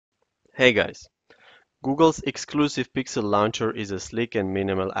Hey guys, Google's exclusive Pixel Launcher is a sleek and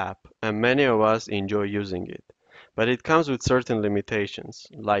minimal app, and many of us enjoy using it. But it comes with certain limitations,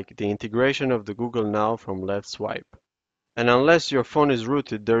 like the integration of the Google Now from left swipe. And unless your phone is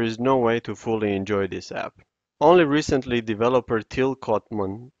rooted, there is no way to fully enjoy this app. Only recently, developer Till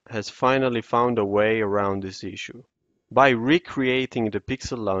Kotman has finally found a way around this issue. By recreating the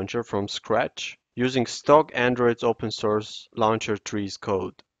Pixel Launcher from scratch, using stock Android's open source Launcher Trees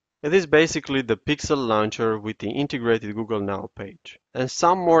code. It is basically the Pixel Launcher with the integrated Google Now page, and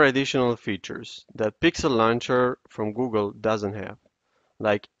some more additional features that Pixel Launcher from Google doesn't have,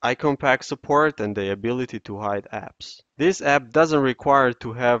 like icon pack support and the ability to hide apps. This app doesn't require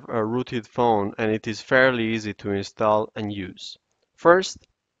to have a rooted phone and it is fairly easy to install and use. First,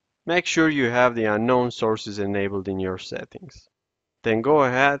 make sure you have the unknown sources enabled in your settings. Then go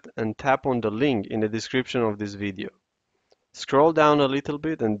ahead and tap on the link in the description of this video. Scroll down a little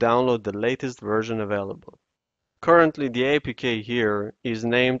bit and download the latest version available. Currently the APK here is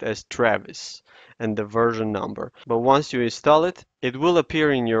named as Travis and the version number, but once you install it, it will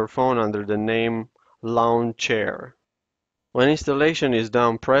appear in your phone under the name Lawnchair. When installation is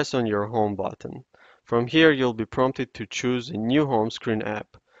done, press on your home button. From here you'll be prompted to choose a new home screen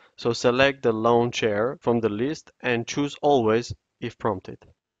app, so select the Lawnchair from the list and choose Always if prompted.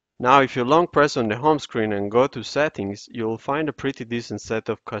 Now if you long press on the home screen and go to settings, you'll find a pretty decent set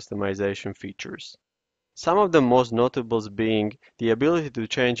of customization features. Some of the most notables being the ability to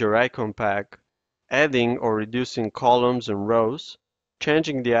change your icon pack, adding or reducing columns and rows,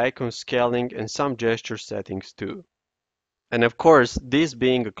 changing the icon scaling and some gesture settings too. And of course, this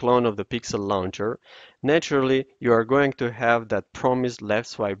being a clone of the Pixel Launcher, naturally you are going to have that promised left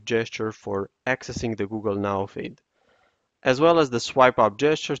swipe gesture for accessing the Google Now feed, as well as the swipe up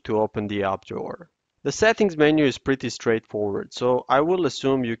gesture to open the app drawer. The settings menu is pretty straightforward, so I will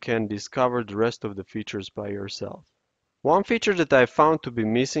assume you can discover the rest of the features by yourself. One feature that I found to be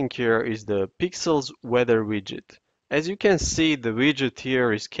missing here is the Pixel's weather widget. As you can see, the widget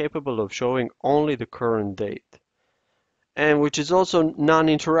here is capable of showing only the current date, and which is also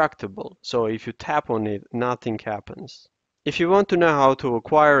non-interactable, so if you tap on it, nothing happens. If you want to know how to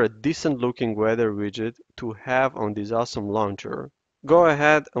acquire a decent looking weather widget to have on this awesome launcher, go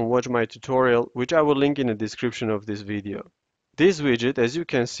ahead and watch my tutorial, which I will link in the description of this video. This widget, as you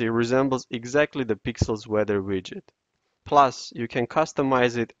can see, resembles exactly the Pixel's weather widget. Plus, you can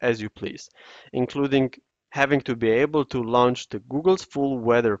customize it as you please, including having to be able to launch the Google's full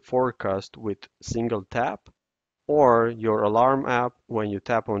weather forecast with single tap, or your alarm app when you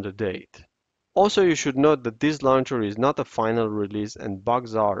tap on the date. Also, you should note that this launcher is not a final release and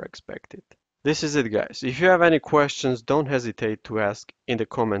bugs are expected. This is it guys. If you have any questions, don't hesitate to ask in the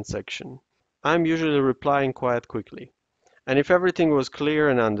comment section. I'm usually replying quite quickly. And if everything was clear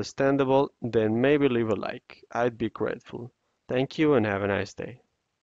and understandable, then maybe leave a like. I'd be grateful. Thank you and have a nice day.